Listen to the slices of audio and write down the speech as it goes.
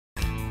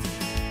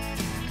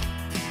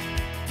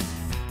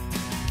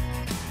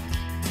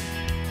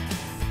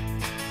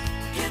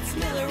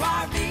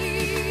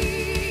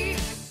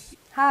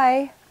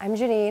Hi, I'm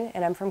Gennene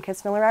and I'm from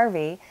Kitsmiller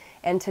RV,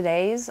 and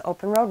today's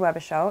Open Road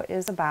Webisode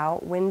is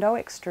about window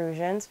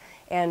extrusions,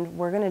 and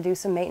we're going to do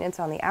some maintenance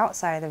on the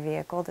outside of the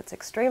vehicle that's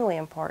extremely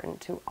important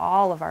to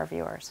all of our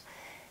viewers.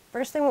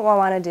 First thing we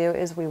want to do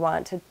is we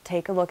want to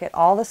take a look at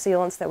all the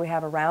sealants that we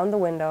have around the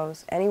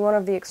windows, any one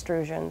of the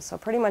extrusions, so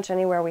pretty much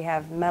anywhere we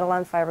have metal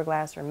on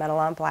fiberglass or metal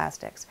on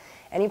plastics.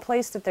 Any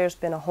place that there's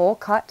been a hole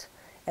cut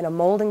and a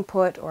molding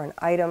put or an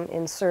item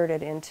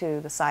inserted into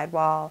the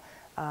sidewall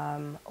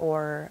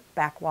or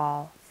back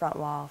wall,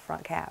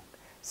 front cap.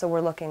 So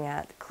we're looking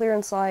at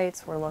clearance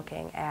lights, we're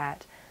looking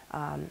at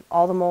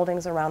all the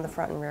moldings around the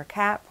front and rear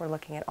cap, we're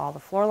looking at all the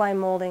floor line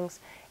moldings,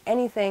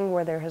 anything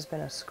where there has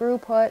been a screw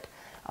put.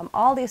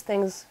 All these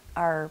things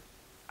are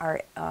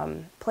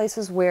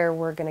places where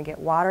we're going to get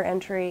water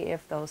entry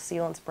if those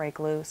sealants break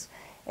loose.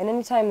 And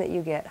anytime that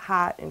you get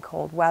hot and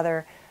cold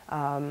weather,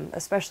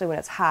 especially when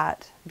it's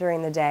hot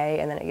during the day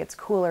and then it gets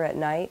cooler at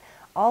night,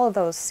 all of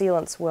those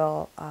sealants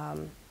will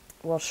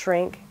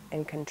shrink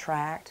and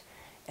contract,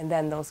 and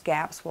then those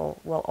gaps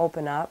will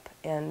open up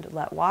and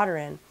let water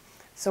in.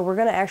 So we're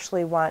going to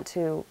actually want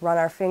to run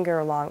our finger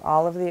along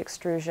all of the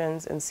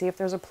extrusions and see if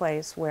there's a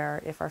place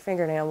where, if our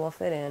fingernail will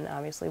fit in,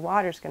 obviously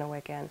water's going to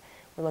wick in.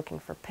 We're looking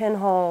for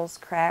pinholes,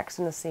 cracks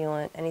in the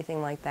sealant,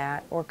 anything like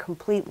that, or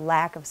complete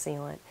lack of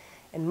sealant.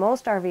 And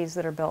most RVs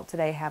that are built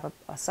today have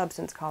a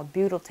substance called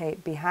butyl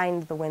tape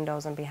behind the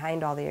windows and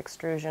behind all the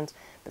extrusions,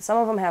 but some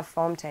of them have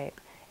foam tape.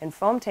 And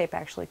foam tape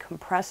actually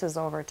compresses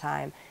over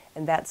time,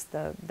 and that's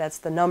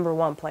the number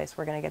one place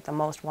we're going to get the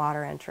most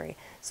water entry.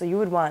 So you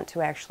would want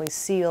to actually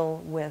seal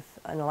with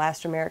an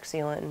elastomeric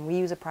sealant, and we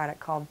use a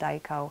product called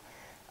Dyco.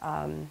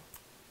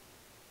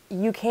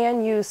 You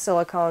can use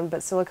silicone,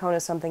 but silicone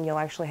is something you'll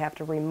actually have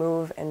to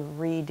remove and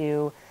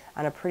redo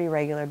on a pretty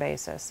regular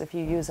basis. If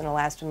you use an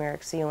elastomeric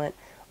sealant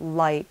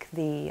like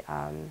the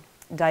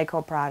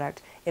Dyco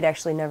product, it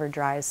actually never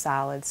dries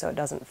solid, so it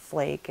doesn't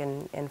flake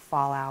and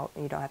fall out,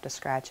 and you don't have to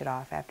scratch it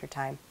off after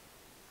time.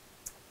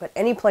 But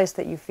any place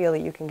that you feel that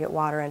you can get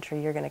water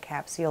entry, you're going to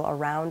cap seal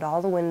around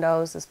all the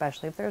windows,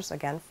 especially if there's,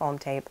 again, foam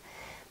tape.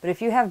 But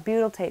if you have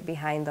butyl tape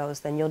behind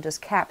those, then you'll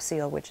just cap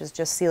seal, which is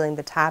just sealing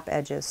the top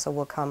edges. So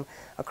we'll come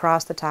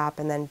across the top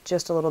and then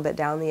just a little bit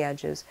down the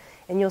edges.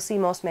 And you'll see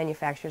most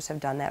manufacturers have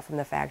done that from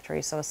the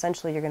factory. So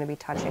essentially you're going to be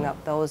touching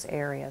up those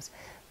areas.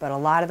 But a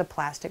lot of the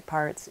plastic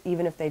parts,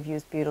 even if they've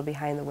used butyl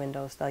behind the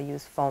windows, they'll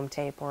use foam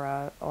tape or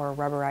a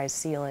rubberized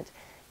sealant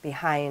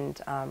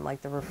behind,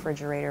 like the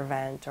refrigerator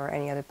vent or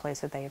any other place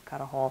that they have cut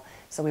a hole.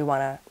 So we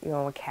want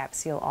to cap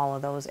seal all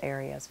of those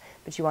areas.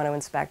 But you want to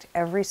inspect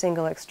every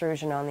single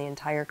extrusion on the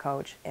entire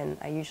coach, and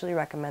I usually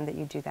recommend that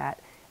you do that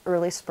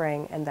early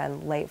spring and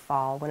then late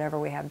fall, whenever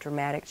we have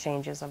dramatic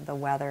changes of the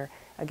weather,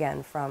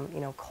 again from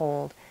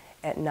cold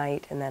at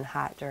night and then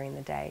hot during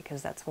the day,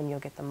 because that's when you'll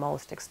get the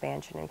most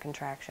expansion and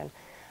contraction.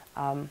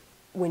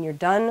 When you're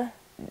done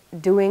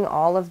doing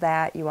all of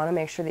that, you want to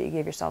make sure that you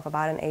give yourself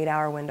about an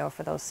 8-hour window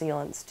for those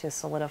sealants to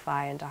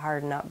solidify and to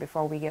harden up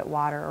before we get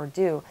water or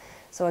dew.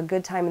 So a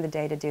good time of the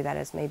day to do that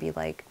is maybe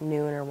like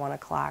noon or 1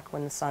 o'clock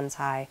when the sun's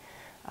high.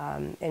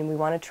 And we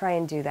want to try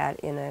and do that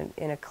in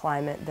a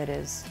climate that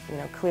is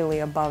clearly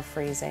above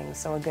freezing.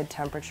 So a good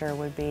temperature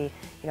would be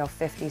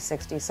 50,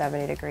 60,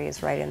 70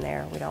 degrees, right in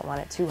there. We don't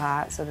want it too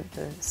hot so that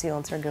the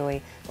sealants are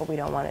gooey, but we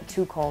don't want it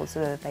too cold so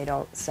that they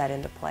don't set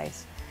into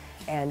place.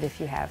 And if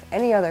you have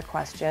any other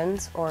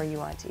questions or you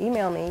want to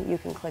email me, you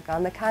can click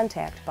on the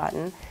contact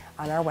button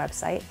on our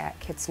website at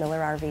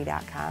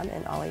kitsmillerrv.com,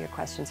 and all of your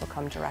questions will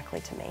come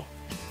directly to me.